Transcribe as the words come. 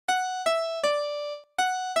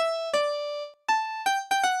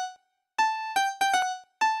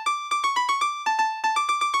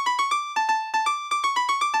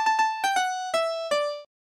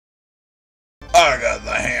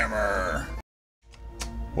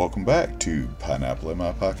Welcome back to Pineapple in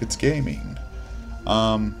My Pockets Gaming.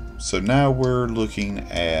 So now we're looking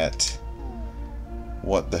at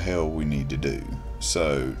what the hell we need to do.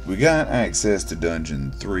 So we got access to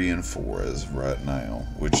Dungeon 3 and 4 as of right now,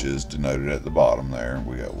 which is denoted at the bottom there.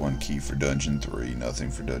 We got one key for Dungeon 3, nothing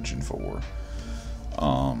for Dungeon 4.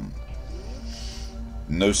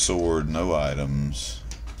 No sword, no items,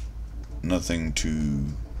 nothing to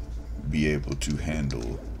be able to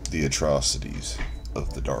handle the atrocities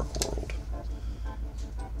of the Dark World.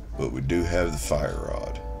 But we do have the Fire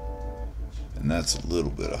Rod, and that's a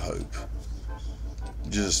little bit of hope.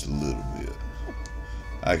 Just a little bit.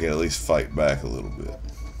 I can at least fight back a little bit.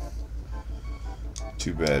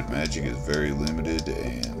 Too bad magic is very limited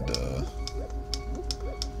and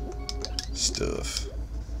stuff.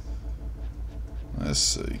 Let's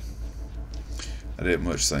see. I didn't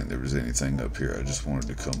much think there was anything up here. I just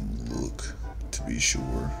wanted to come look to be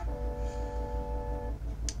sure.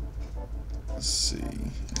 Let's see.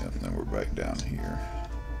 Yep, then we're back down here.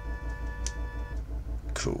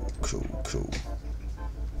 Cool.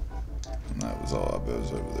 And that was all I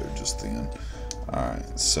was over there just then.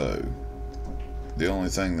 Alright, so the only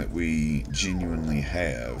thing that we genuinely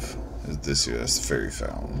have is this here. That's the fairy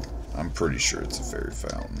fountain. I'm pretty sure it's a fairy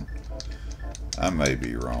fountain. I may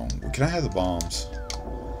be wrong. Can I have the bombs?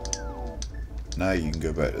 Now you can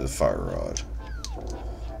go back to the fire rod.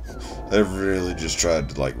 They really just tried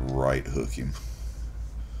to like right hook him.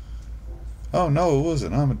 Oh no, it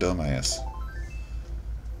wasn't. I'm a dumbass.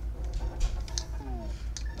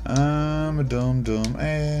 I'm a dumb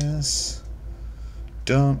ass.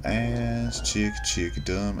 Dumb ass. Chicka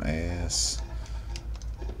dumb ass.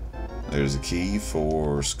 There's a key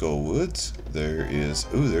for Skullwoods. There is.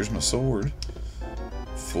 Ooh, there's my sword.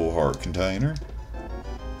 Full heart container.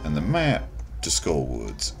 And the map to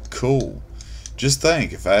Skullwoods. Cool. Just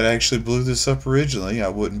think, if I'd actually blew this up originally, I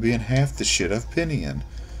wouldn't be in half the shit I've been in.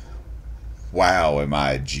 Wow, am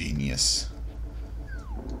I a genius.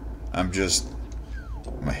 I'm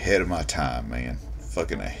ahead of my time, man.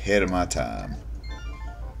 Fucking ahead of my time.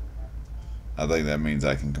 I think that means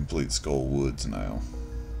I can complete Skullwoods now.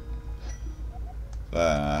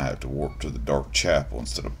 I have to warp to the Dark Chapel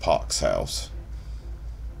instead of Pokk's house.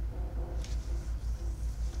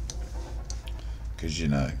 Because, you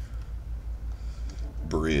know,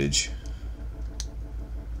 bridge.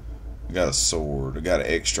 I got a sword. I got an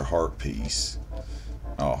extra heart piece.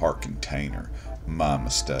 Oh, heart container. My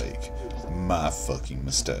mistake. My fucking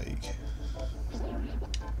mistake.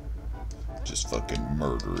 Just fucking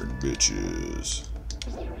murdering bitches.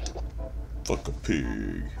 Fuck a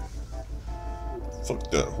pig.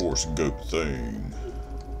 Fuck that horse and goat thing.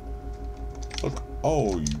 Fuck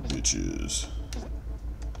all you bitches.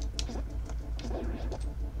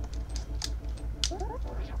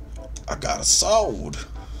 I got a sword.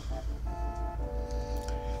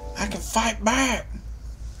 I can fight back.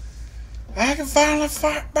 I can finally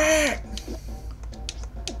fight back.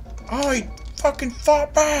 Oh, he fucking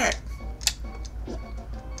fought back.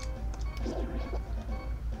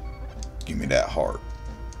 Give me that heart.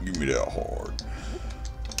 Give me that heart.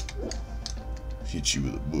 Hit you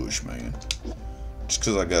with a bush, man. Just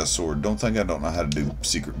because I got a sword, don't think I don't know how to do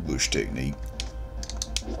secret bush technique.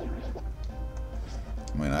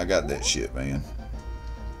 I mean, I got that shit, man.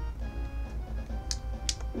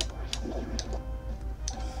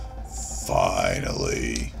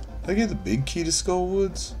 Finally. Did I get the big key to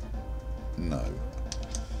Skullwoods? No.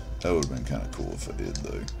 That would have been kind of cool if I did,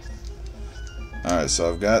 though. Alright, so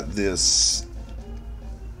I've got this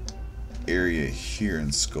area here in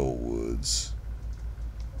Skullwoods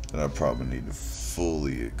that I probably need to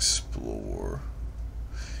fully explore.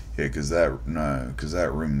 Yeah, because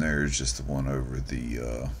that room there is just the one over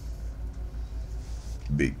the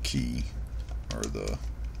big key, or the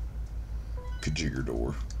Kajigger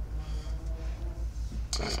door.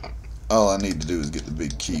 All I need to do is get the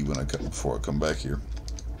big key before I come back here.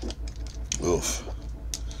 Oof.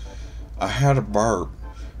 I had a burp,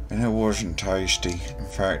 and it wasn't tasty. In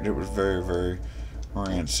fact, it was very, very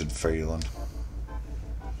rancid feeling.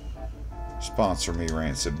 Sponsor me,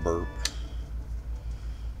 Rancid Burp.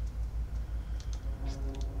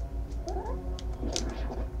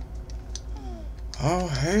 Oh,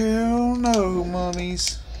 hell no,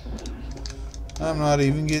 mummies. I'm not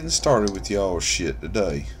even getting started with y'all shit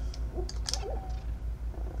today.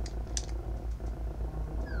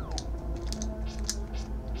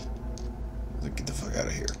 Get the fuck out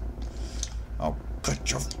of here. I'll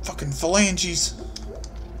cut your fucking phalanges.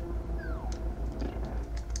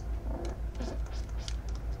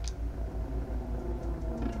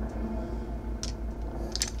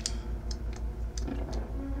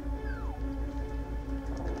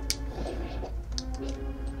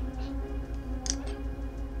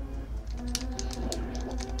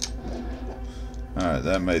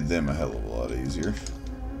 Alright, that made them a hell of a lot easier.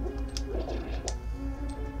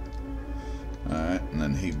 Alright, and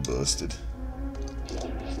then he busted.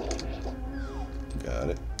 Got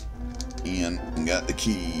it. In and got the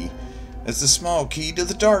key. It's the small key to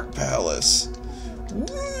the Dark Palace.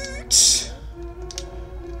 What?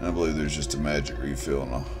 And I believe there's just a magic refill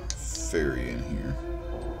and a fairy in here.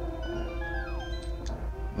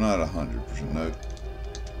 Not 100%. Nope.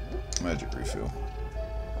 Magic refill.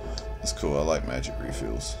 That's cool. I like magic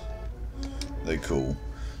refills. They cool.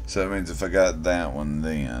 So that means if I got that one,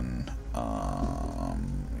 then yeah,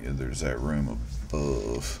 there's that room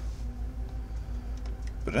above.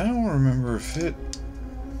 But I don't remember if it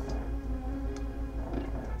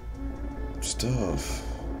stuff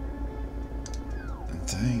and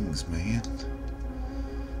things, man.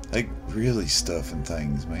 Like really stuff and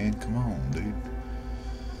things, man. Come on, dude.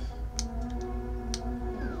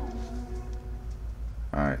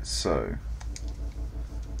 Alright, so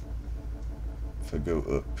if I go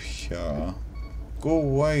up here, go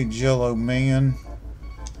away, Jello man.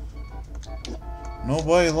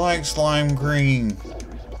 Nobody likes lime green.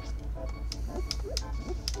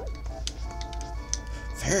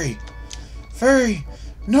 Fairy! Fairy!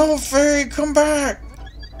 No, Fairy, come back!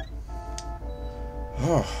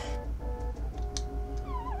 Oh.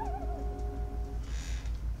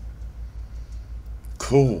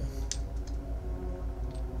 Cool.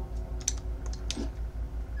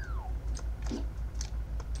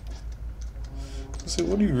 So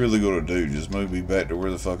what are you really gonna do? Just move me back to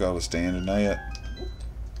where the fuck I was standing at?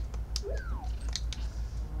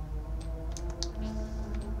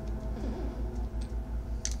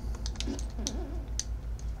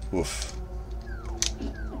 Woof.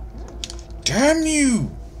 Damn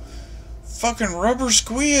you! Fucking rubber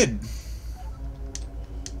squid!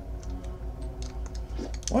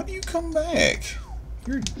 Why do you come back?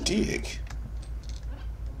 You're a dick.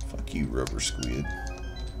 Fuck you, rubber squid.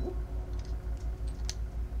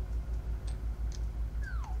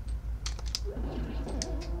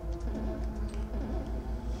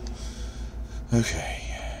 Okay.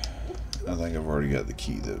 I think I've already got the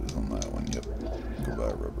key that was on that one. Yep.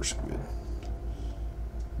 Goodbye, rubber squid.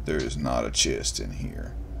 There is not a chest in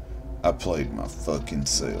here. I played my fucking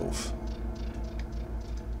self.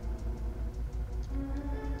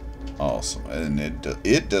 Awesome. And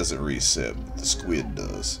it doesn't reset, but the squid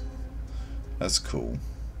does. That's cool.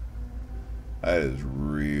 That is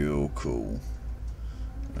real cool.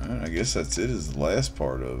 Alright, I guess that's it, is the last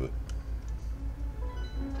part of it.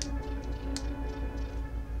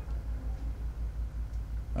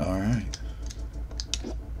 Alright.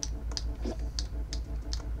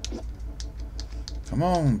 Come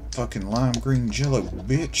on, fucking lime green jello,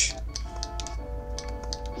 bitch.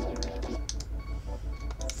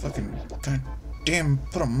 Fucking goddamn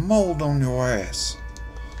put a mold on your ass.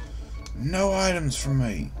 No items for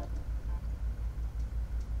me.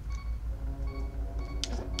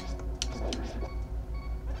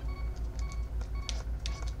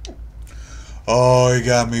 Oh, he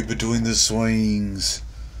got me between the swings.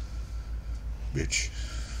 Bitch.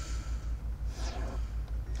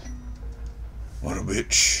 What a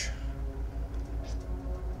bitch.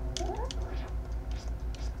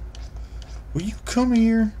 Will you come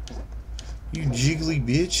here? You jiggly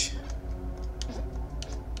bitch.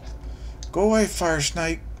 Go away, fire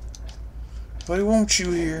snake. Nobody wants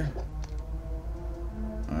you here.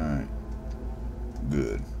 Alright.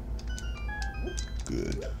 Good.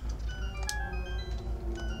 Good.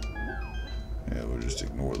 Yeah, we'll just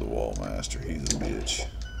ignore the wall master. He's a bitch.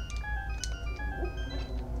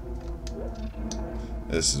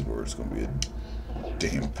 This is where it's going to be a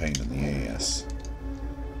damn pain in the ass.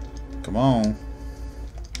 Come on.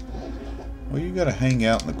 Well, you got to hang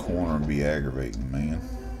out in the corner and be aggravating, man.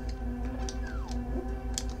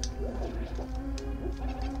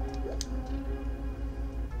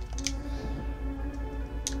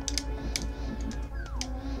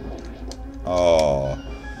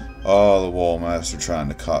 Oh, the wall master trying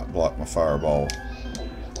to block my fireball.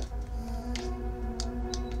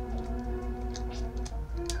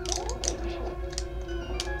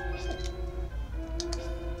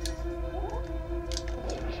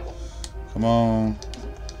 Come on.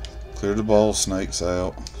 Clear the ball snakes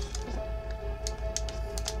out.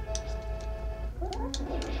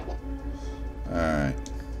 Alright.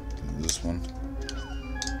 This one.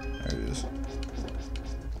 There it is.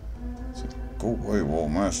 Go away, wall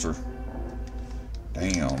master.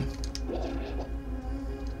 Damn.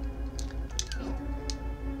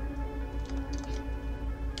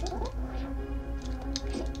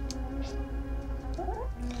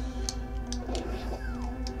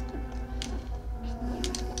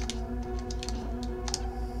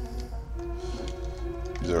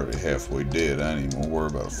 halfway dead. I ain't even gonna worry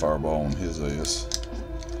about a fireball on his ass.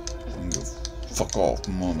 I can go fuck off,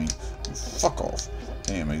 mummy. Fuck off.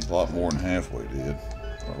 Damn, he's a lot more than halfway dead.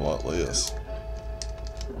 Or a lot less.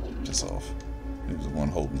 Piss off. He was the one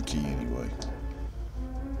holding the key anyway.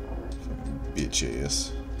 Fucking bitch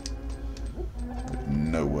ass. There's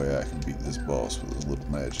no way I can beat this boss with as little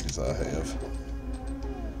magic as I have.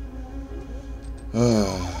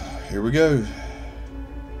 Here we go.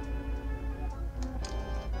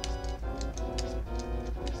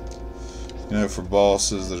 You know, for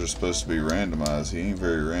bosses that are supposed to be randomized, he ain't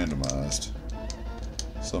very randomized.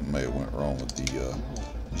 Something may have went wrong with the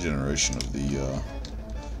generation of the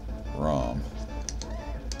ROM.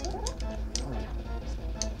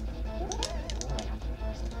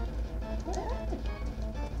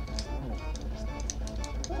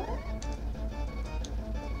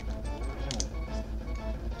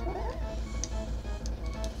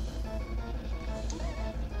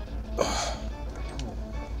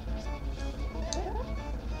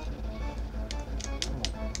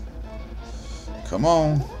 Come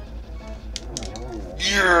on.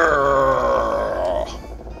 Yeah!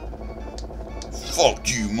 Fuck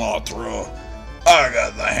you, Mothra. I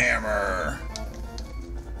got the hammer.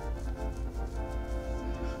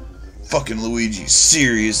 Fucking Luigi's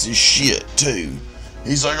serious as shit, too.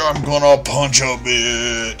 He's like, I'm gonna punch a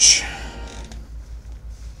bitch.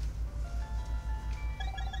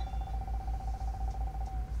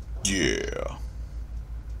 Yeah.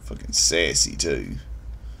 Fucking sassy, too.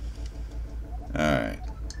 Alright,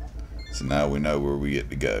 so now we know where we get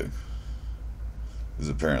to go. Because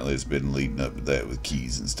apparently it's been leading up to that with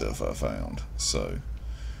keys and stuff I found. So,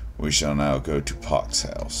 we shall now go to Pokk's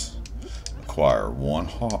house. Acquire one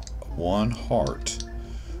heart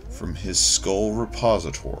from his skull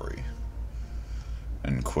repository.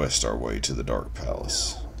 And quest our way to the Dark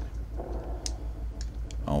Palace.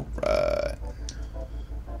 Alright.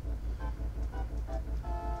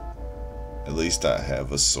 At least I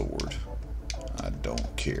have a sword. I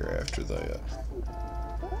don't care after that.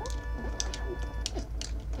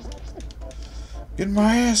 Getting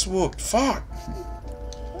my ass whooped. Fuck.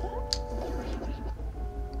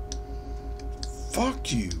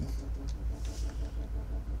 Fuck you.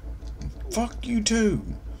 Fuck you too.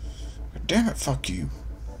 Damn it, fuck you.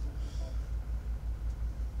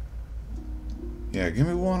 Yeah, give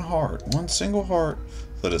me one heart. One single heart.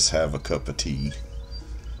 Let us have a cup of tea.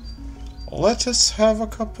 Let us have a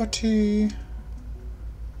cup of tea.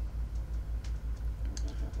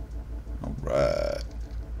 Alright.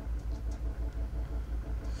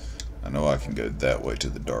 I know I can go that way to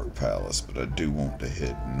the Dark Palace, but I do want to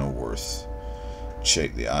head north.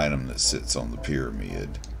 Check the item that sits on the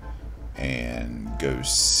pyramid. And go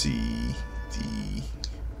see the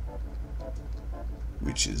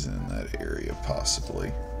witches in that area,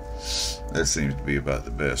 possibly. That seems to be about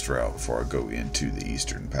the best route before I go into the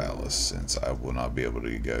Eastern Palace, since I will not be able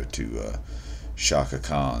to go to Shaka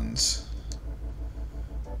Khan's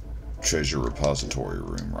treasure repository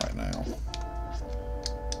room right now.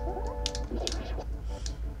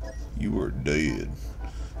 You are dead.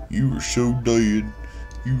 You are so dead.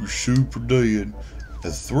 You are super dead.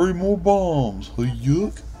 That's 3 more bombs.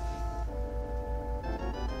 Yuck.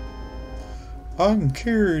 I can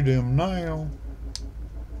carry them now.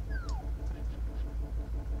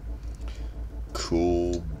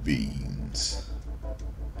 Cool beans.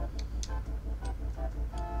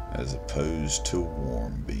 As opposed to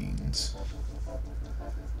warm beans.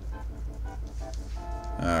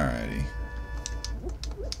 Alrighty.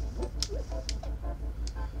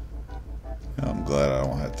 I'm glad I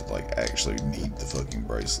don't have to, like, actually need the fucking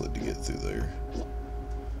bracelet to get through there.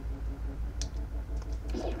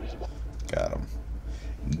 Got him.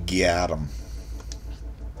 Got him.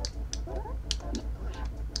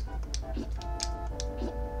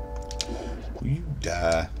 Will you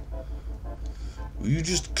die? Will you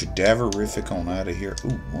just cadaverific on out of here?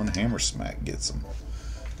 Ooh, one hammer smack gets him.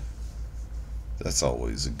 That's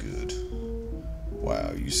always a good.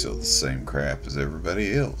 Wow, you sell the same crap as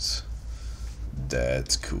everybody else.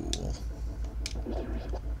 That's cool.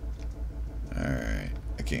 Alright.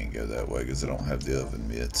 I can't go that way because I don't have the oven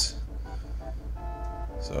mitts.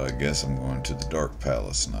 So I guess I'm going to the Dark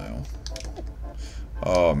Palace now.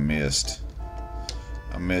 Oh, I missed.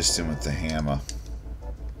 I missed him with the hammer.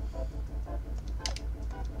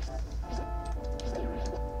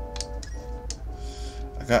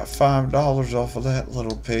 I got $5 off of that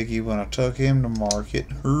little piggy when I took him to market.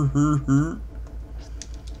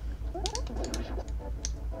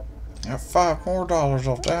 Got $5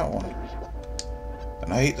 more off that one.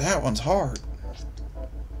 And I ate that one's heart.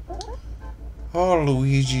 Oh,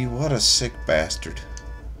 Luigi, what a sick bastard.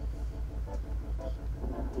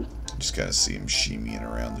 Just gotta see him shimmying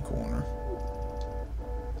around the corner.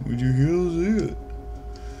 What the hell is it?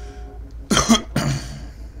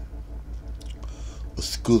 A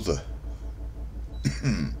scooter.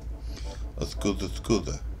 A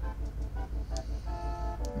scooter.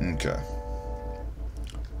 Okay.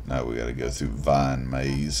 Now we gotta go through Vine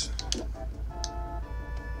Maze.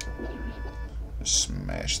 Just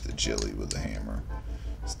smash the jelly with the hammer.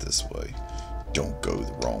 It's this way. Don't go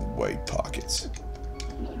the wrong way, Pokkits.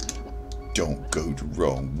 Don't go the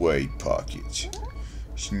wrong way, Pokkits.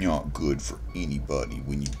 It's not good for anybody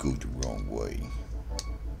when you go the wrong way.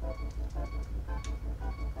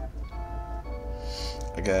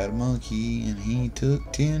 I got a monkey and he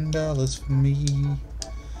took $10 from me.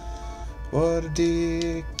 What a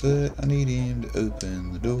dick, but I need him to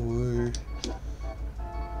open the door.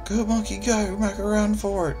 Go, monkey, go. Make a run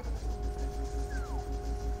for it.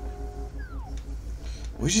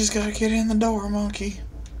 We just gotta get in the door, monkey.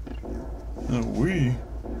 We?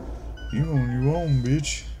 You on your own,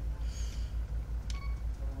 bitch.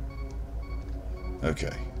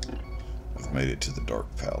 Okay. I've made it to the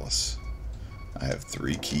Dark Palace. I have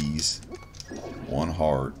 3 keys, 1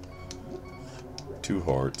 heart, 2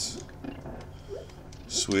 hearts,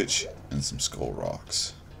 switch, and some skull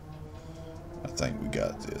rocks. I think we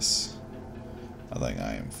got this. I think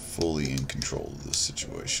I am fully in control of this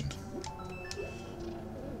situation.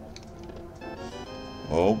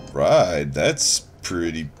 Alright, that's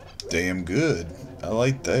pretty damn good. I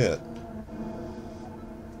like that.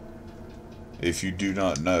 If you do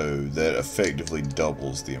not know, that effectively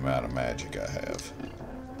doubles the amount of magic I have.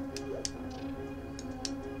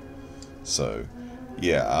 So,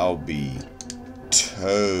 yeah, I'll be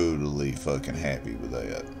totally fucking happy with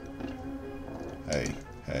that. Hey,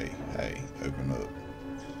 open up.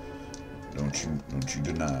 Don't you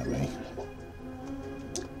deny me.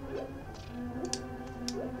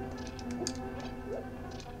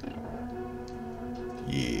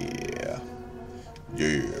 Yeah.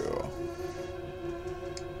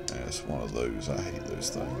 That's one of those. I hate those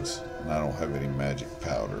things. And I don't have any magic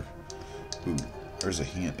powder. Ooh, there's a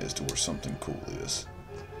hint as to where something cool is.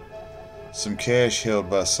 Some cash held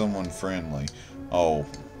by someone friendly. Oh,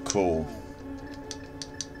 cool.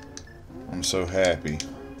 I'm so happy.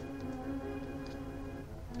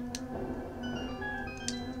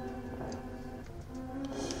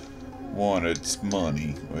 One, it's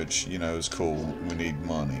money, which, you know, is cool. We need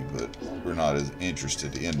money, but we're not as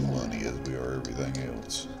interested in money as we are everything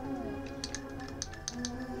else.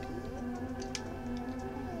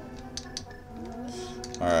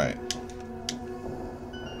 Alright.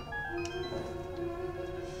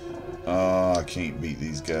 Oh, I can't beat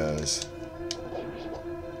these guys.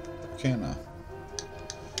 Can I?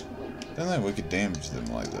 Don't think we could damage them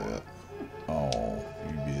like that. Oh,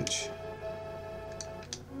 you bitch.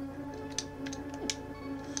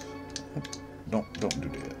 Don't do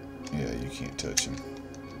that. Yeah, you can't touch him.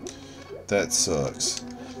 That sucks.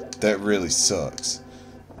 That really sucks.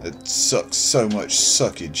 It sucks so much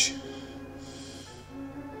suckage.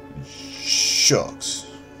 Shucks.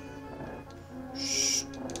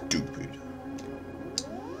 Stupid.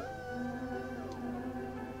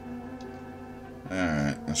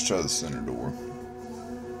 Alright, let's try the center door.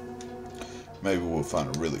 Maybe we'll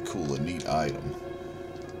find a really cool and neat item.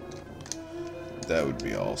 That would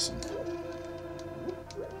be awesome.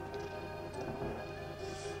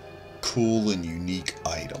 Cool and unique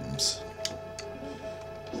items.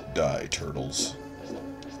 Die, turtles.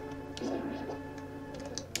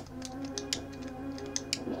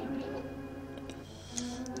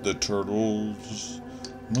 The turtles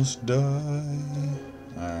must die.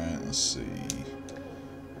 Alright, let's see.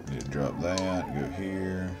 Need to drop that, go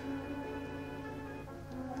here.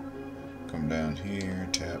 Come down here,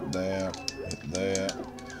 tap that, hit that.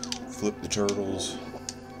 Flip the turtles.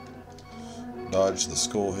 Dodge the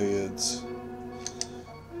skull heads.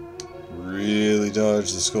 Really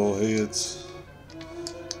dodge the skull heads.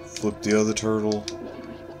 Flip the other turtle.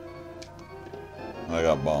 I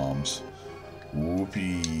got bombs.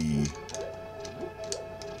 Whoopee.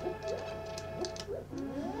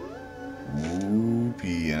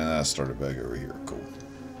 Whoopee. And I started back over here. Cool.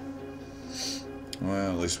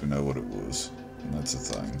 Well, at least we know what it was. And that's a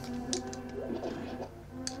thing.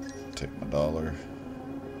 Take my dollar.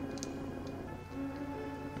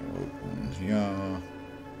 Open here.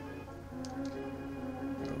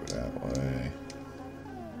 Go that way.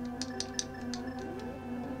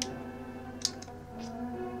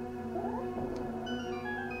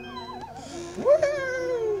 Woo!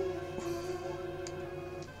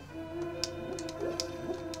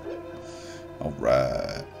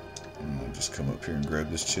 Alright. I'm gonna just come up here and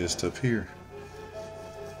grab this chest up here.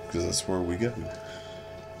 because that's where we go.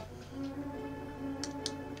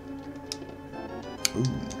 Ooh,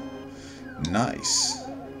 nice.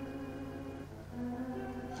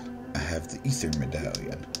 I have the ether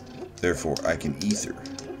medallion, therefore I can ether,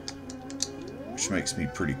 which makes me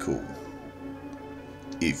pretty cool,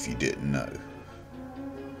 if you didn't know.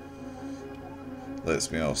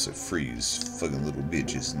 Lets me also freeze fucking little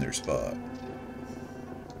bitches in their spot.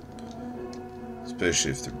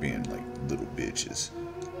 Especially if they're being like little bitches.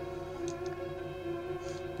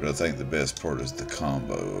 But I think the best part is the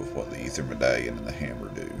combo of what the ether medallion and the hammer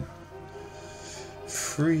do.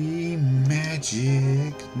 Free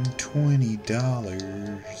magic and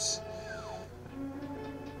 $20.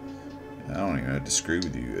 I don't even have to screw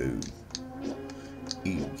with you. Oh.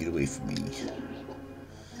 Ew, get away from me.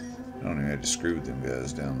 I don't even have to screw with them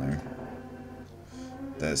guys down there.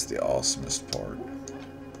 That's the awesomest part.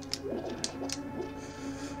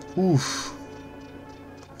 Oof.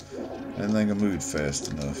 I didn't think I moved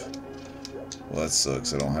fast enough. Well, that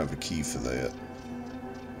sucks. I don't have a key for that.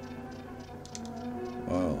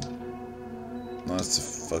 Well, that's a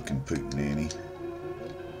fucking poot nanny.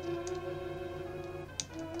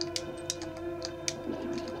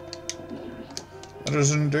 That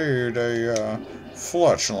is indeed a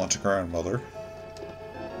flatulent grandmother.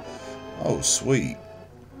 Oh, sweet.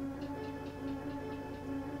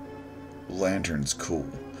 Lantern's cool.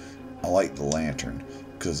 I like the lantern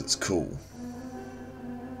because it's cool.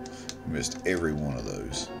 Missed every one of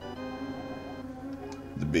those.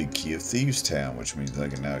 The big key of Thieves Town, which means I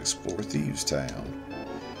can now explore Thieves Town.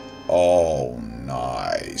 Oh,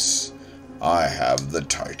 nice. I have the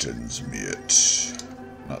Titan's Mitt.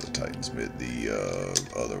 Not the Titan's Mitt, the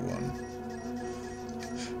other one.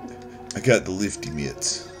 I got the Lifty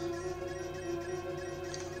Mitts.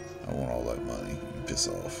 I want all that money. You can piss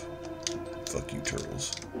off. Fuck you,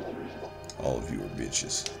 turtles. All of you are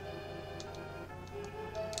bitches.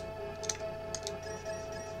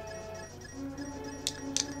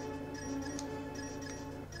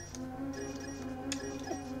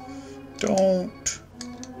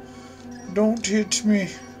 Don't hit me.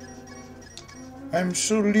 I'm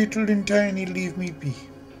so little and tiny, leave me be.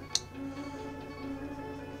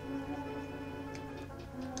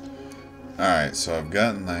 Alright, so I've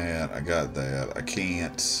gotten that, I got that. I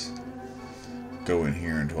can't go in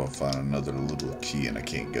here until I find another little key, and I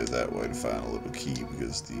can't go that way to find a little key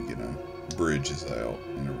because the, bridge is out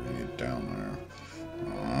whenever you get down there.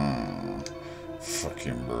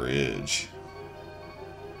 Fucking bridge.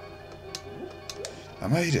 I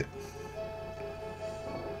made it.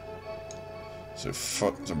 So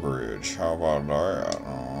fuck the bridge. How about that?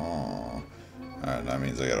 Alright, that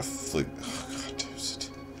means I gotta flick. Oh, God damn it.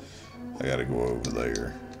 I gotta go over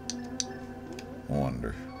there. I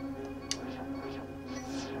wonder.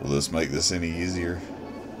 Will this make this any easier?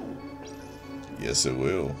 Yes, it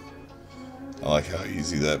will. I like how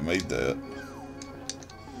easy that made that.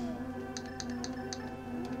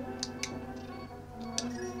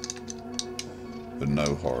 But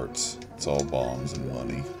no hearts. It's all bombs and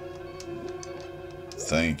money.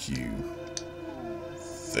 Thank you.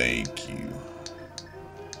 Thank you.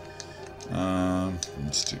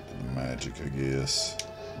 Let's stick to the magic, I guess.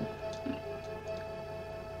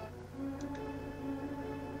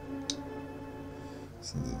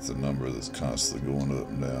 Since it's a number that's constantly going up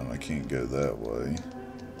and down, I can't go that way.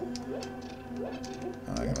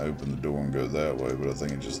 I can open the door and go that way, but I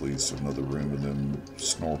think it just leads to another room with them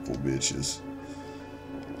snorkel bitches.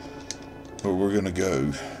 But we're gonna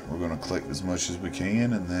go. We're gonna collect as much as we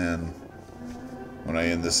can, and then when I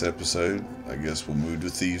end this episode, I guess we'll move to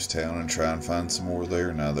Thieves Town and try and find some more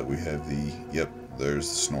there now that we have the... Yep, there's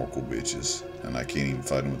the snorkel bitches. And I can't even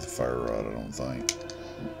fight them with the fire rod, I don't think.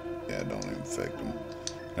 Yeah, don't even affect them.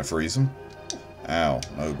 Can I freeze him? Ow.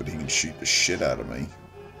 No, but he can shoot the shit out of me.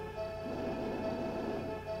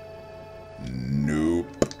 Nope.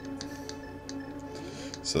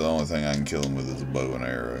 So the only thing I can kill him with is a bow and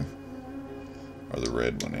arrow. Or the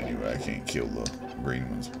red one anyway. I can't kill the green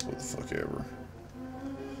ones. What the fuck ever.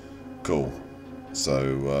 Cool.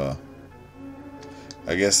 So,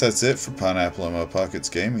 I guess that's it for Pineapple in My Pockets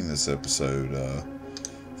Gaming this episode.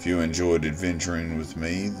 If you enjoyed adventuring with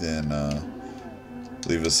me, then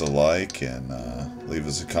leave us a like and leave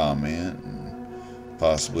us a comment and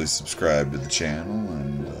possibly subscribe to the channel.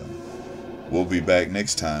 And we'll be back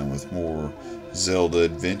next time with more Zelda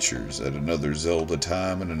adventures at another Zelda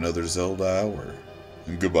time and another Zelda hour.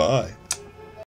 And goodbye.